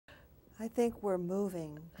I think we're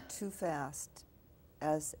moving too fast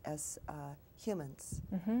as humans.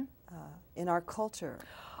 In our culture,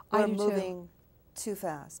 we're moving too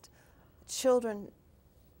fast. Children,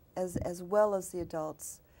 as well as the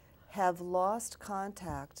adults, have lost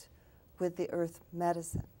contact with the earth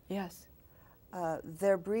medicine. Yes.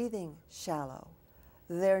 They're breathing shallow.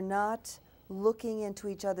 They're not looking into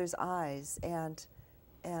each other's eyes and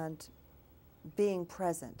being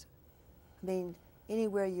present. I mean,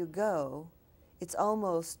 anywhere you go, it's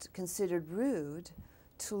almost considered rude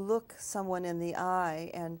to look someone in the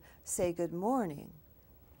eye and say good morning.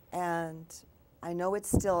 And I know it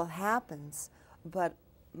still happens, but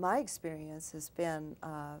my experience has been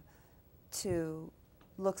to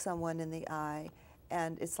look someone in the eye,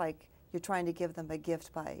 and it's like you're trying to give them a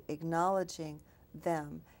gift by acknowledging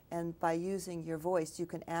them, and by using your voice you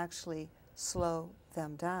can actually slow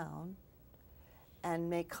them down and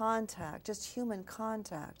make contact, just human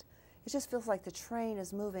contact. It just feels like the train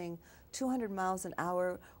is moving 200 miles an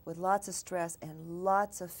hour with lots of stress and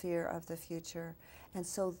lots of fear of the future. And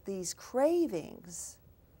so these cravings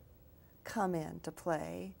come into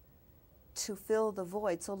play to fill the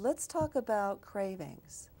void. So let's talk about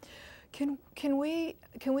cravings. Can we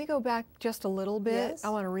go back just a little bit? Yes. I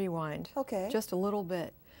want to rewind. Okay. Just a little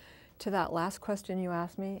bit to that last question you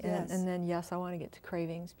asked me, Yes. and then yes, I want to get to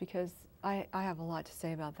cravings because I have a lot to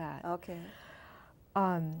say about that. Okay.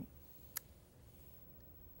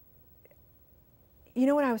 You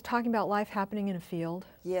know when I was talking about life happening in a field?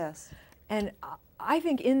 Yes. And I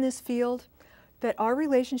think in this field that our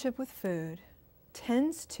relationship with food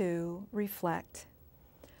tends to reflect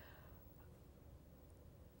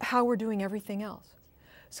how we're doing everything else.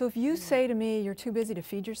 So if you say to me, you're too busy to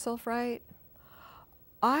feed yourself right,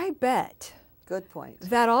 I bet Good point.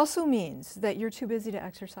 that also means that you're too busy to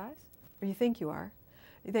exercise, or you think you are,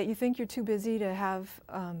 that you think you're too busy to have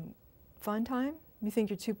fun time, you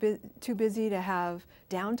think you're too busy to have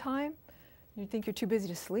downtime, you think you're too busy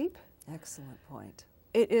to sleep. Excellent point.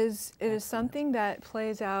 It is something that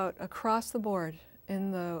plays out across the board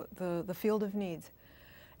in the field of needs.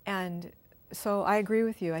 And so I agree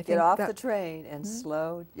with you. I think Get off the train and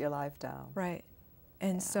slow your life down. Right.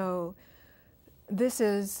 And so this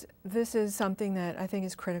is something that I think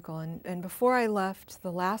is critical. And before I left,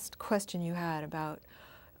 the last question you had about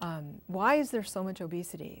why is there so much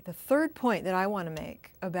obesity? The third point that I want to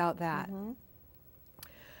make about that,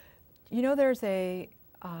 you know, there's a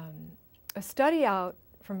study out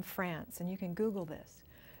from France, and you can Google this.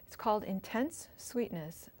 It's called Intense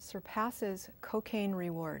Sweetness Surpasses Cocaine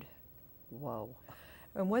Reward. Whoa.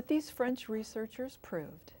 And what these French researchers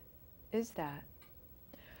proved is that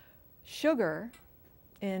sugar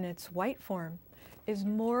in its white form is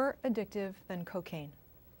more addictive than cocaine.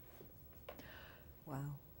 Wow.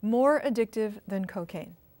 More addictive than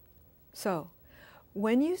cocaine. So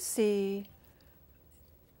when you see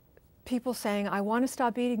people saying, I want to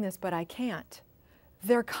stop eating this, but I can't,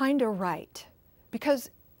 they're kind of right. Because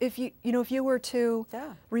if you were to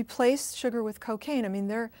replace sugar with cocaine, I mean,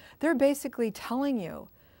 they're basically telling you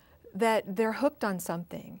that they're hooked on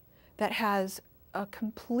something that has a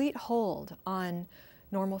complete hold on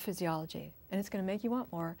normal physiology. And it's going to make you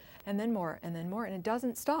want more, and then more, and then more, and it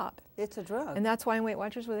doesn't stop. It's a drug. And that's why in Weight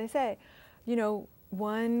Watchers where they say, you know,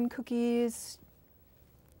 one cookie is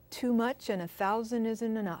too much and 1,000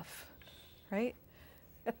 isn't enough, right?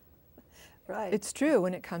 Right. It's true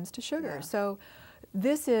when it comes to sugar. Yeah. So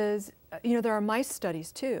this is, you know, there are mice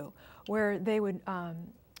studies too, where they would,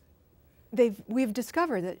 we've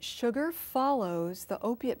discovered that sugar follows the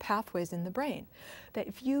opiate pathways in the brain. That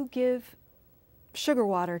if you give sugar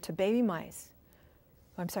water to baby mice,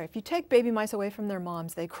 I'm sorry, if you take baby mice away from their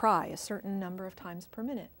moms, they cry a certain number of times per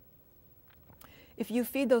minute. If you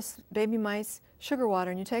feed those baby mice sugar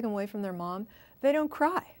water and you take them away from their mom, they don't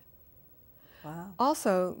cry. Wow.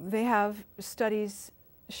 Also, they have studies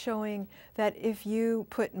showing that if you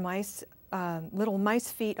put mice, little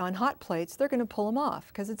mice feet on hot plates, they're going to pull them off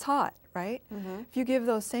because it's hot, right? If you give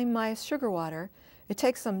those same mice sugar water, it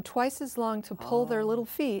takes them twice as long to pull their little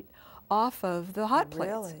feet off of the hot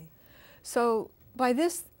plates. Really? So by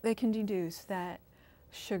this, they can deduce that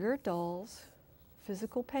sugar dulls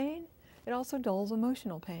physical pain. It also dulls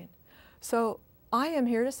emotional pain. So I am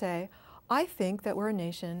here to say, I think that we're a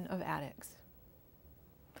nation of addicts.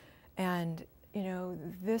 And, you know,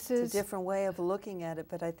 this is... It's a different way of looking at it,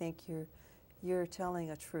 but I think you're telling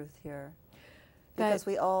a truth here. Because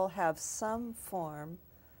we all have some form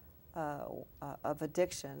of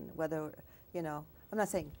addiction, whether, you know, I'm not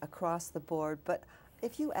saying across the board, but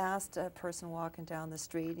if you asked a person walking down the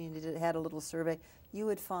street and you had a little survey, you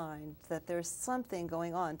would find that there's something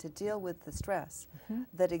going on to deal with the stress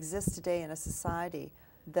that exists today in a society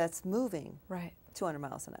that's moving 200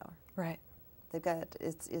 miles an hour. Right. They've got,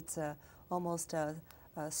 it's almost a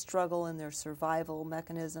struggle in their survival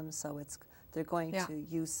mechanism, so they're going to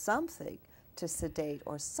use something to sedate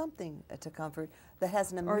or something to comfort that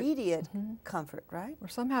has an immediate comfort, right? Or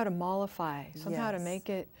somehow to mollify, somehow to make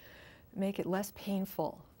it less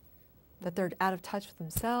painful, that they're out of touch with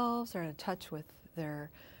themselves, they're out of touch with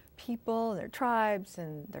their people, their tribes,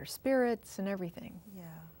 and their spirits and everything. Yeah.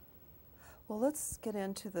 Well, let's get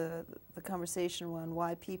into the conversation on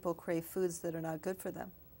why people crave foods that are not good for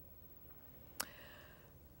them.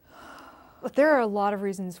 There are a lot of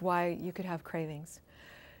reasons why you could have cravings.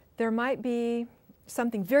 There might be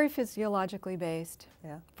something very physiologically based.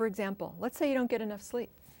 Yeah. For example, let's say you don't get enough sleep.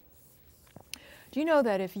 Do you know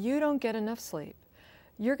that if you don't get enough sleep,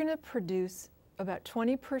 you're going to produce about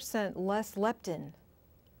 20% less leptin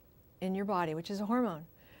in your body, which is a hormone.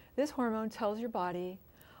 This hormone tells your body,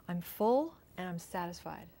 I'm full and I'm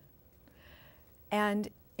satisfied. And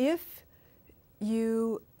if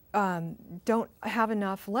you don't have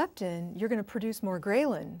enough leptin, you're going to produce more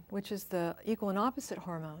ghrelin, which is the equal and opposite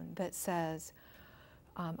hormone that says,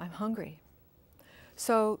 I'm hungry.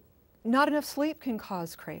 So not enough sleep can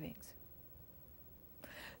cause cravings.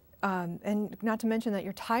 And not to mention that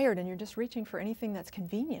you're tired and you're just reaching for anything that's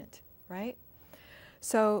convenient, right?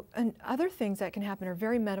 So, and other things that can happen are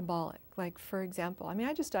very metabolic. Like, for example, I mean,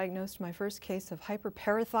 I just diagnosed my first case of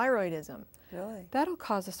hyperparathyroidism. Really? That'll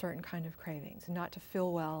cause a certain kind of cravings, and not to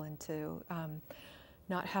feel well and to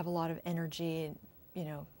not have a lot of energy. And, you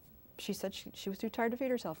know, she said she was too tired to feed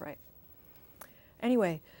herself right.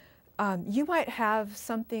 Anyway, you might have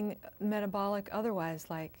something metabolic otherwise,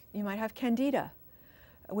 like you might have candida,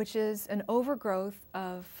 which is an overgrowth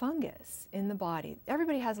of fungus in the body.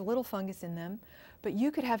 Everybody has a little fungus in them, but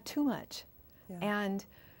you could have too much. Yeah. And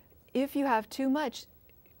if you have too much,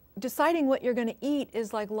 deciding what you're going to eat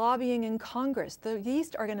is like lobbying in Congress. The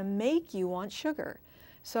yeast are going to make you want sugar.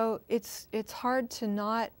 So it's hard to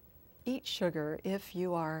not eat sugar if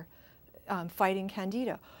you are fighting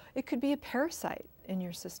candida. It could be a parasite in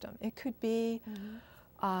your system. It could be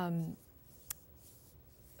a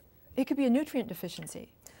nutrient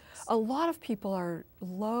deficiency. A lot of people are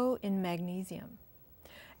low in magnesium.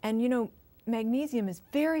 And you know, magnesium is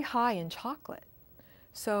very high in chocolate.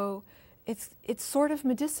 So it's sort of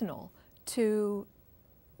medicinal to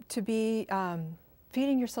be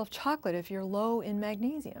feeding yourself chocolate if you're low in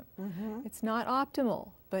magnesium. It's not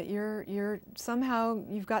optimal, but you're somehow,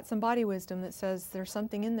 you've got some body wisdom that says there's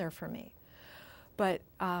something in there for me. But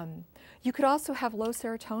you could also have low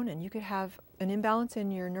serotonin. You could have an imbalance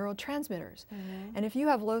in your neurotransmitters. And if you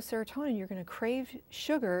have low serotonin, you're going to crave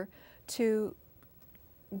sugar to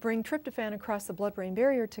bring tryptophan across the blood-brain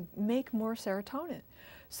barrier to make more serotonin.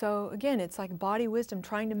 So again, it's like body wisdom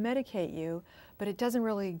trying to medicate you, but it doesn't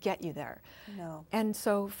really get you there. No. And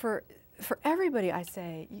so for everybody, I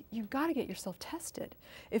say, you've got to get yourself tested.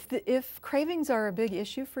 If cravings are a big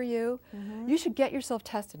issue for you, you should get yourself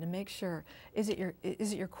tested and make sure, is it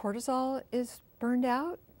your cortisol is burned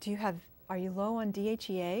out? Are you low on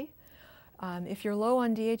DHEA? If you're low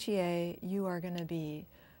on DHEA, you are going to be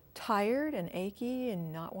tired and achy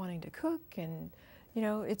and not wanting to cook, and you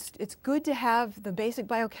know, it's good to have the basic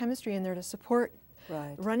biochemistry in there to support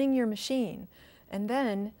running your machine, and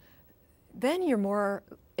then you're more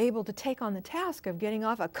able to take on the task of getting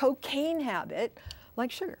off a cocaine habit like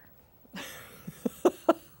sugar.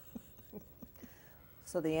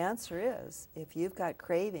 So the answer is, if you've got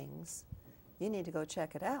cravings, you need to go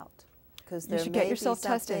check it out, because there may be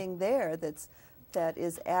something there that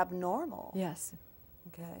is abnormal. Yes.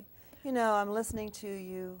 Okay. You know, I'm listening to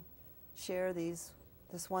you share this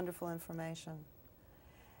wonderful information.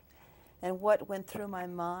 And what went through my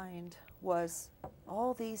mind was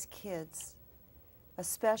all these kids,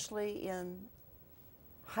 especially in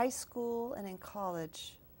high school and in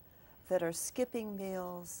college, that are skipping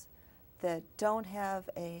meals, that don't have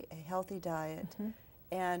a healthy diet,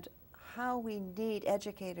 and how we need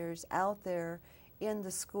educators out there in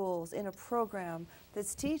the schools, in a program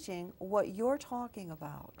that's teaching what you're talking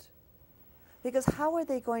about. Because how are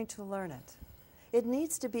they going to learn it? It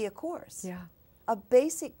needs to be a course. Yeah. A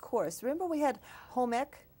basic course. Remember we had home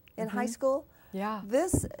ec in high school? Yeah.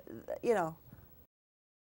 This, you know,